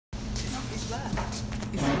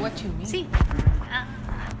Is it what you mean? Sí.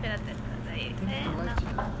 Espérate.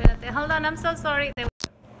 No, espérate. Hold on, I'm so sorry.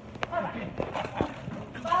 All right.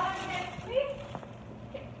 Bow our heads, please.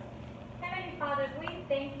 Okay. Heavenly Father, we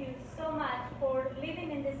thank you so much for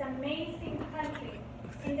living in this amazing country.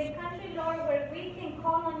 In the country, Lord, where we can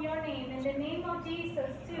call on your name, in the name of Jesus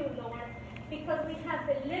too, Lord, because we have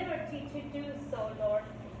the liberty to do so, Lord.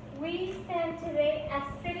 We stand today as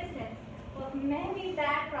citizens of many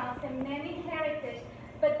backgrounds and many heritage,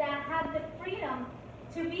 but that have the freedom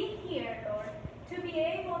to be here, Lord, to be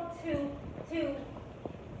able to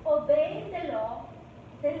obey the law,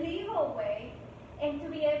 the legal way, and to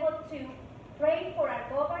be able to pray for our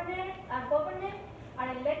government,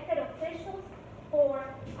 our elected officials, for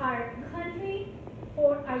our country,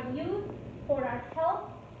 for our youth, for our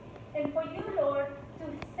health, and for you, Lord, to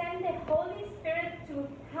send the Holy Spirit to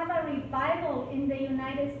have a revival in the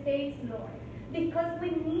United States, Lord, because we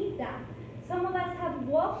need that. Some of us have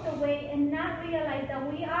walked away and not realized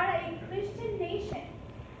that we are a Christian nation.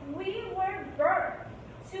 We were birthed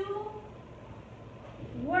to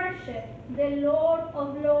worship the Lord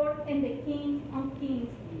of Lords and the King of Kings.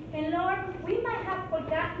 And Lord, we might have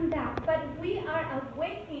forgotten that, but we are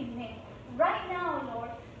awakening right now, Lord,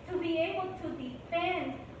 to be able to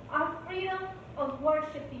defend our freedom of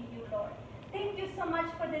worshiping you, Lord. Thank you so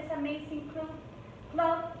much for this amazing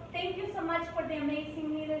club. Thank you so much for the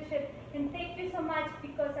amazing leadership. And thank you so much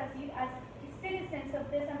because as citizens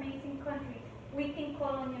of this amazing country, we can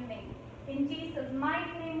call on your name. In Jesus'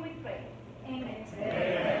 mighty name we pray. Amen.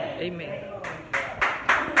 Amen.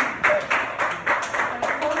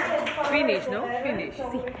 Finish, no? Finish.